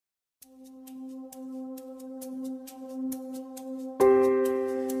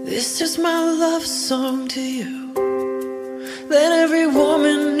This is my love song to you. Let every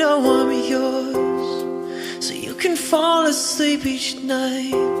woman know I'm yours, so you can fall asleep each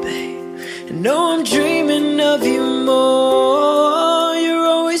night, babe, and know I'm dreaming of you more. You're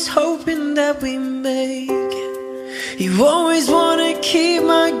always hoping that we make it. You always wanna keep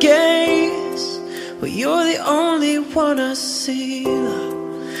my gaze. Well, you're the only one I see,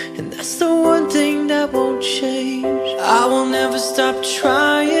 love, and that's the one thing that won't change. I will never stop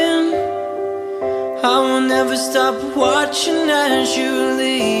trying. I will never stop watching as you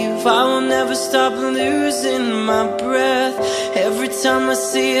leave. I will never stop losing my breath every time I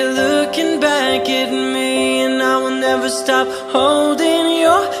see you looking back at me. And I will never stop holding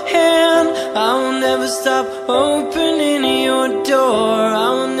your hand. I will never stop opening your door. I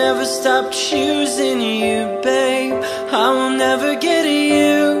will never stop choosing you, babe. I will never get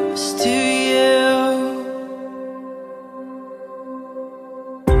used to you.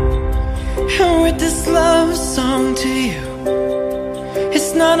 And with this love song to you,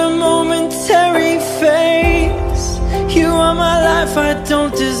 it's not a momentary phase. You are my life, I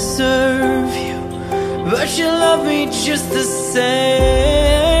don't deserve you, but you love me just the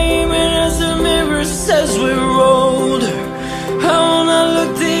same. And as the mirror says we're older, I will not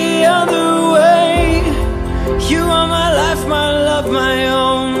look the other way. You are my life, my love, my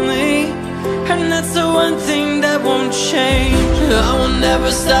only, and that's the one thing that won't change. I will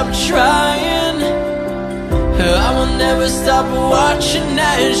never stop trying. I will never stop watching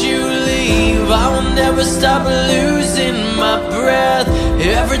as you leave. I will never stop losing my breath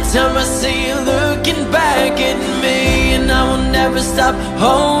every time I see you looking back at me. And I will never stop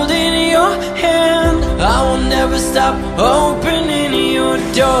holding your hand. I will never stop opening your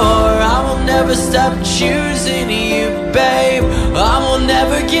door. I will never stop choosing you, babe. I will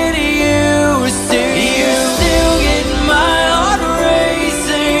never get used to you. Still get my heart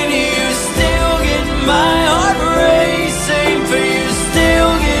racing. You still get my heart racing. For you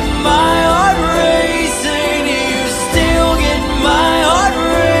still get my heart racing. You still get my heart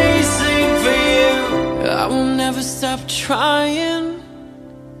racing for you. I will never stop trying.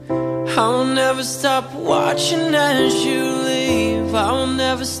 I will never stop watching as you leave. I will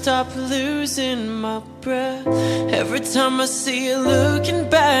never stop losing my breath every time I see you looking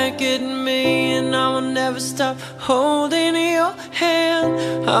back at me. And I will never stop holding your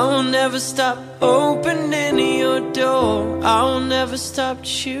hand. I will never stop opening your door. I will never stop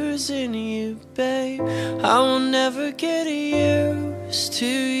choosing you, babe. I will never get used to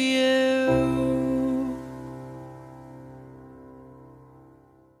you.